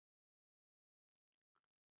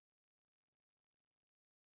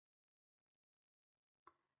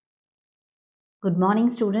Good morning,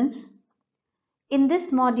 students. In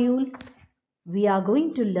this module, we are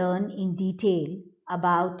going to learn in detail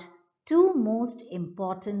about two most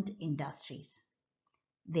important industries.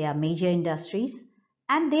 They are major industries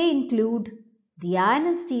and they include the iron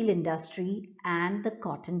and steel industry and the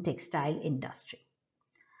cotton textile industry.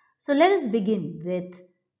 So let us begin with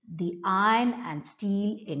the iron and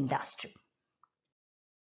steel industry.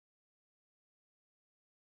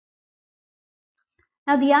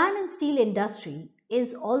 Now, the iron and steel industry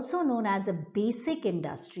is also known as a basic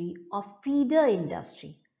industry or feeder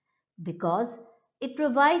industry because it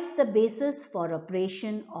provides the basis for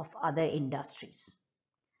operation of other industries.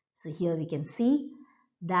 So here we can see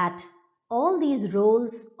that all these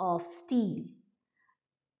rolls of steel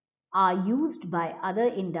are used by other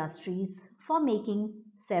industries for making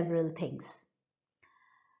several things.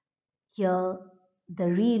 Here the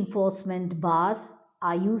reinforcement bars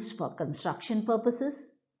are used for construction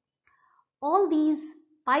purposes. All these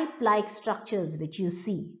pipe-like structures which you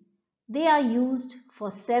see, they are used for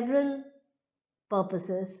several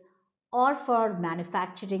purposes or for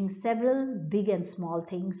manufacturing several big and small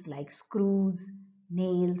things like screws,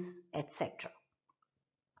 nails, etc.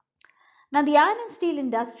 Now, the iron and steel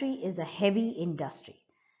industry is a heavy industry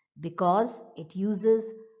because it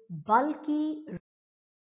uses bulky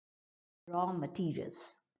raw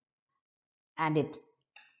materials and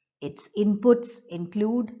its inputs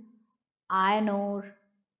include iron ore,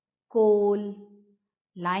 coal,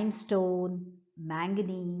 limestone,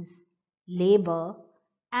 manganese, labor,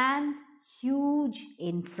 and huge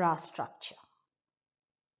infrastructure.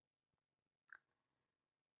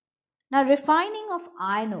 Now, refining of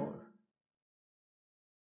iron ore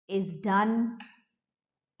is done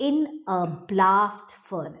in a blast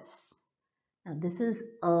furnace. Now, this is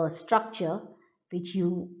a structure which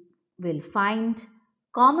you will find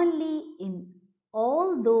commonly in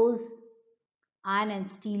all those iron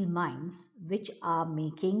and steel mines which are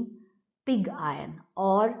making pig iron,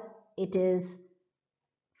 or it is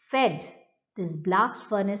fed, this blast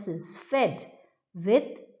furnace is fed with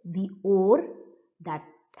the ore that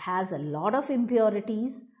has a lot of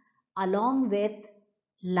impurities along with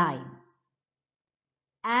lime,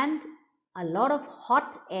 and a lot of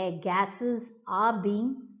hot air gases are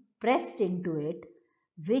being pressed into it,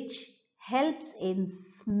 which helps in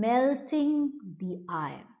smelting the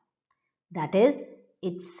iron. That is,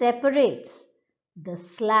 it separates the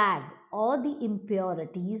slag or the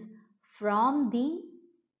impurities from the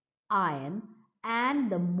iron,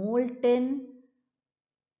 and the molten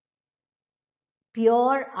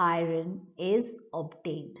pure iron is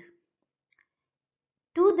obtained.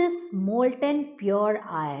 To this molten pure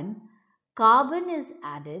iron, carbon is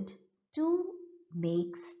added to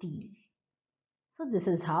make steel. So this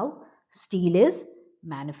is how steel is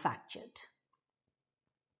manufactured.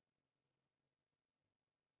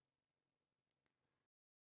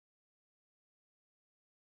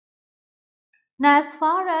 Now, as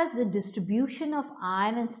far as the distribution of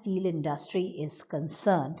iron and steel industry is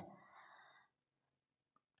concerned,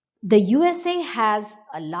 the USA has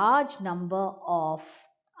a large number of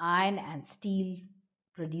iron and steel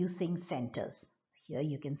producing centers. Here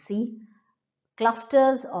you can see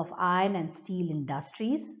clusters of iron and steel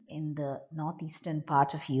industries in the northeastern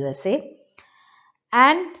part of USA,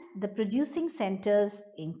 and the producing centers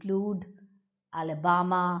include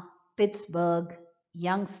Alabama, Pittsburgh,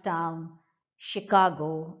 Youngstown,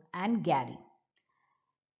 Chicago, and Gary.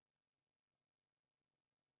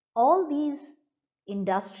 All these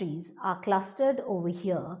industries are clustered over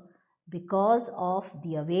here because of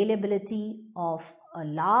the availability of a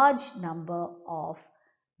large number of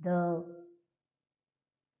the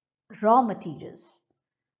raw materials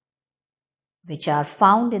which are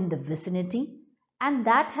found in the vicinity, and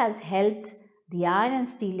that has helped the iron and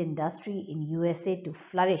steel industry in USA to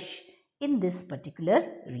flourish in this particular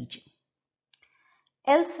region.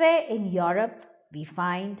 Elsewhere in Europe, we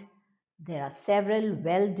find there are several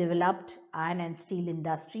well-developed iron and steel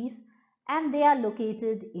industries, and they are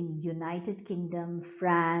located in United Kingdom,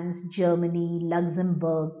 France, Germany,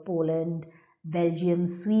 Luxembourg, Poland, Belgium,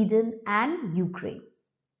 Sweden, and Ukraine.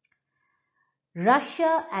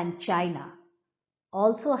 Russia and China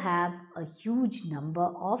also have a huge number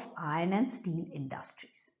of iron and steel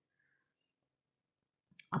industries.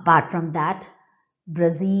 Apart from that,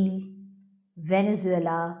 Brazil,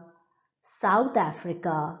 Venezuela, South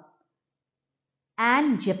Africa,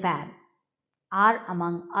 and Japan are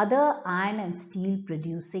among other iron and steel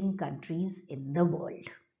producing countries in the world.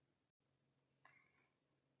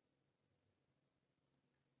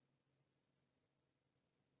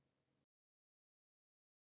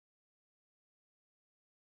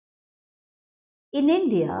 In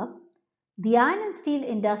India, The iron and steel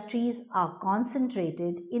industries are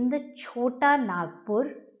concentrated in the Chota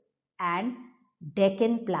Nagpur and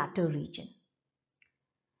Deccan Plateau region.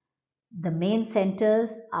 The main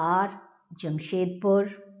centers are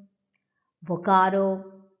Jamshedpur, Bokaro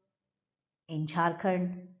in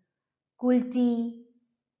Jharkhand, Kulti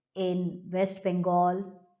in West Bengal,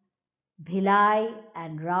 Bhilai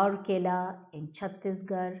and Rourkela in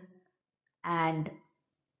Chhattisgarh and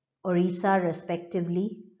Orissa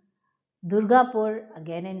respectively, Durgapur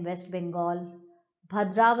again in West Bengal,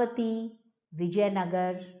 Bhadravati,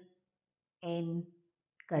 Vijayanagar in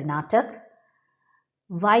Karnataka,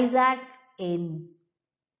 Vizag in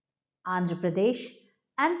Andhra Pradesh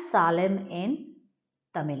and Salem in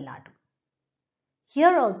Tamil Nadu.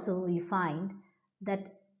 Here also we find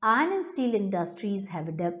that iron and steel industries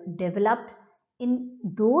have developed in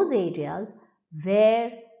those areas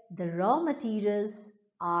where the raw materials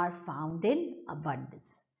are found in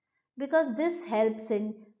abundance, because this helps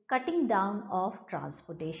in cutting down of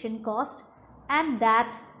transportation cost and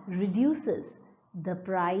that reduces the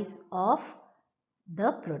price of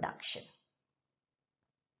the production.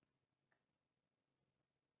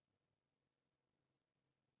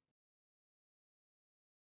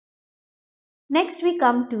 Next we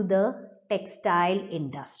come to the textile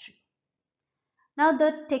industry. Now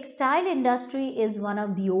the textile industry is one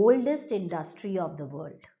of the oldest industry of the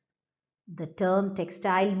world. The term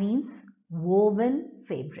textile means woven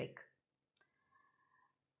fabric.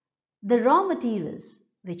 The raw materials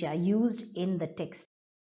which are used in the textiles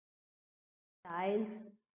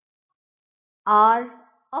are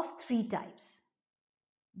of three types.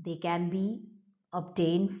 They can be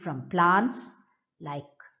obtained from plants like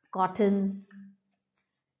cotton,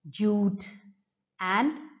 jute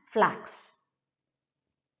and flax.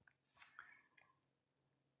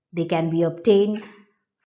 They can be obtained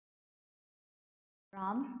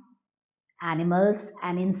from animals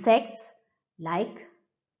and insects like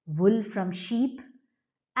wool from sheep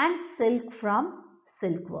and silk from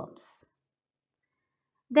silkworms.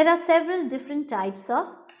 There are several different types of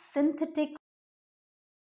synthetic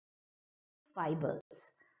fibers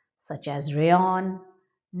such as rayon,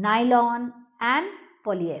 nylon and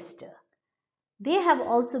polyester. They have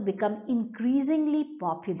also become increasingly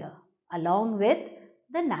popular along with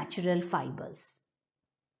the natural fibers.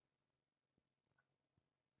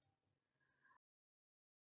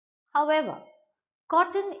 However,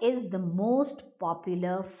 cotton is the most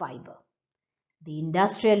popular fiber. The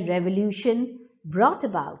Industrial Revolution brought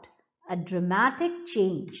about a dramatic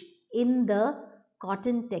change in the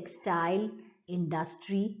cotton textile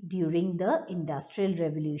industry during the Industrial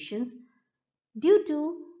Revolutions due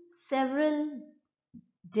to several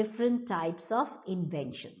different types of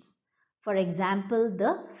inventions. For example,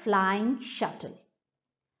 the flying shuttle.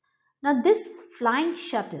 Now, this flying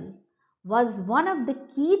shuttle was one of the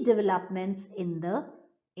key developments in the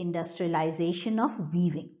industrialization of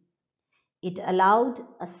weaving. It allowed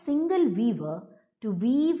a single weaver to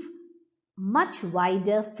weave much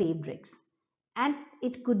wider fabrics and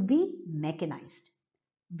it could be mechanized.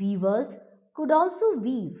 Weavers could also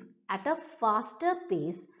weave at a faster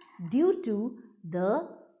pace due to the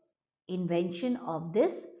invention of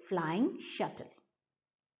this flying shuttle.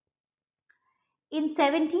 In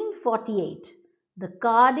 1748, the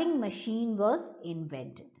carding machine was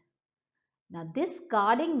invented. Now, this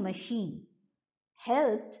carding machine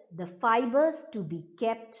helped the fibers to be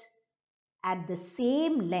kept at the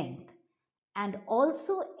same length and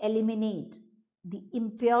also eliminate the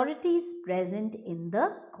impurities present in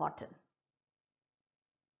the cotton.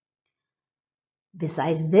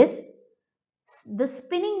 Besides this, the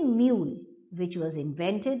spinning mule, which was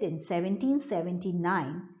invented in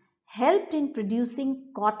 1779, helped in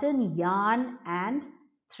producing cotton yarn and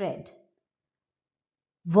thread.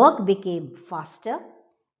 Work became faster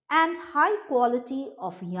and high quality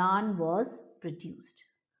of yarn was produced.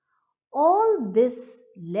 All this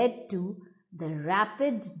led to the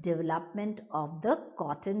rapid development of the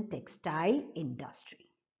cotton textile industry.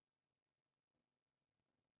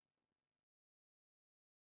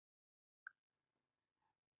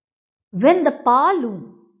 When the power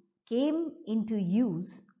loom came into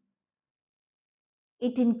use,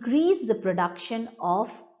 it increased the production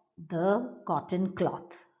of the cotton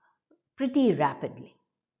cloth pretty rapidly.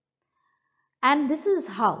 And this is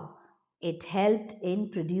how it helped in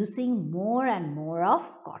producing more and more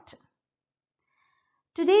of cotton.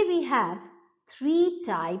 Today we have three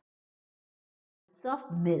types of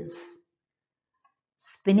mills.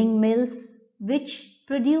 Spinning mills which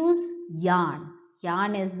produce yarn.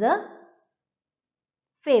 Yarn is the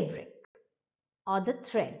fabric or the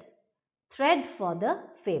thread for the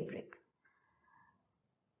fabric.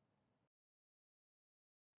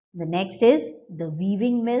 The next is the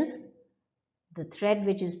weaving mills. The thread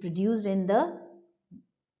which is produced in the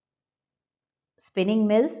spinning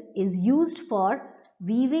mills is used for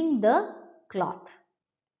weaving the cloth,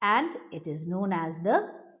 and it is known as the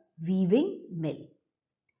weaving mill.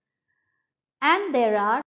 And there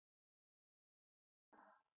are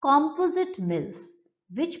composite mills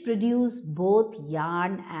which produce both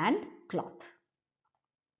yarn and cloth.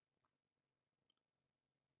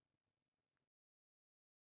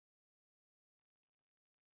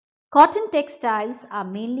 Cotton textiles are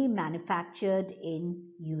mainly manufactured in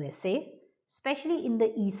USA, especially in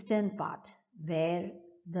the eastern part where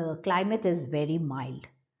the climate is very mild.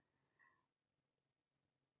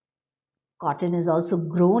 Cotton is also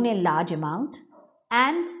grown in large amount,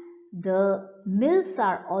 and the mills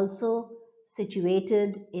are also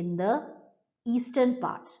situated in the eastern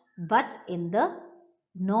part, but in the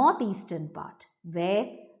northeastern part where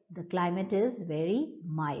the climate is very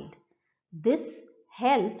mild. This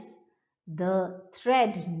helps the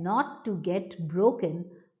thread not to get broken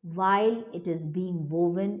while it is being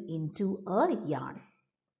woven into a yarn.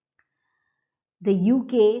 The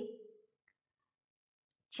UK,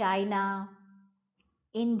 China,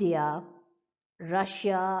 India,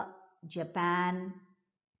 Russia, Japan,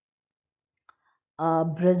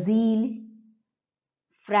 Brazil,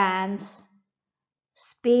 France,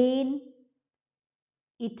 Spain,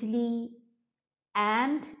 Italy,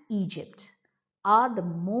 and Egypt are the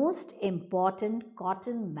most important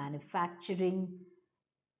cotton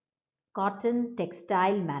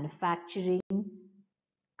textile manufacturing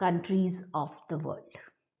countries of the world.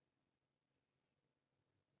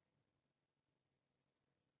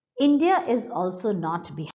 India is also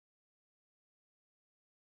not behind.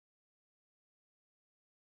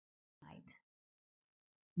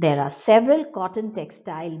 There are several cotton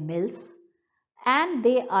textile mills, and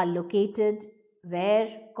they are located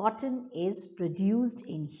where cotton is produced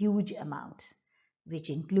in huge amounts, which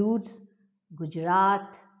includes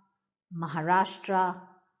Gujarat, Maharashtra,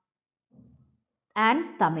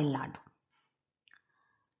 and Tamil Nadu.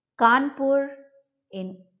 Kanpur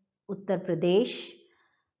in Uttar Pradesh,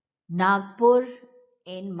 Nagpur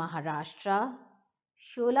in Maharashtra,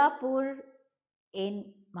 Sholapur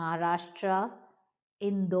in Maharashtra,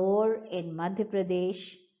 Indore in Madhya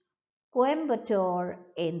Pradesh, Coimbatore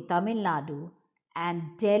in Tamil Nadu,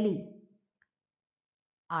 and Delhi,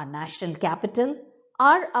 our national capital,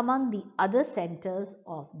 are among the other centers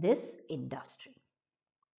of this industry.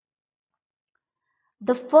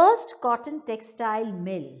 The first cotton textile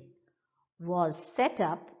mill was set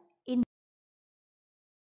up in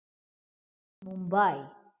Mumbai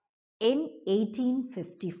in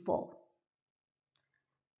 1854.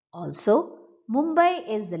 Also, Mumbai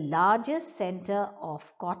is the largest center of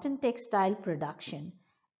cotton textile production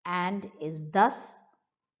and is thus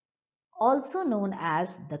also known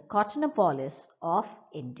as the Cottonopolis of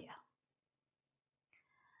India.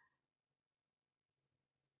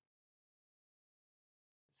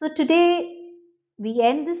 So today we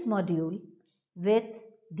end this module with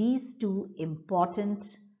these two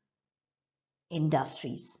important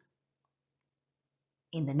industries.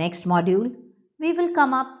 In the next module, we will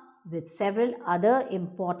come up with several other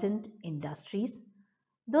important industries,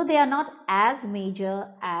 though they are not as major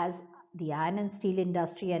as the iron and steel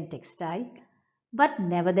industry and textile, but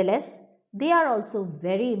nevertheless, they are also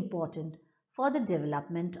very important for the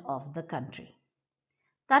development of the country.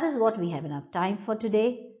 That is what we have enough time for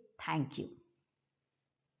today. Thank you.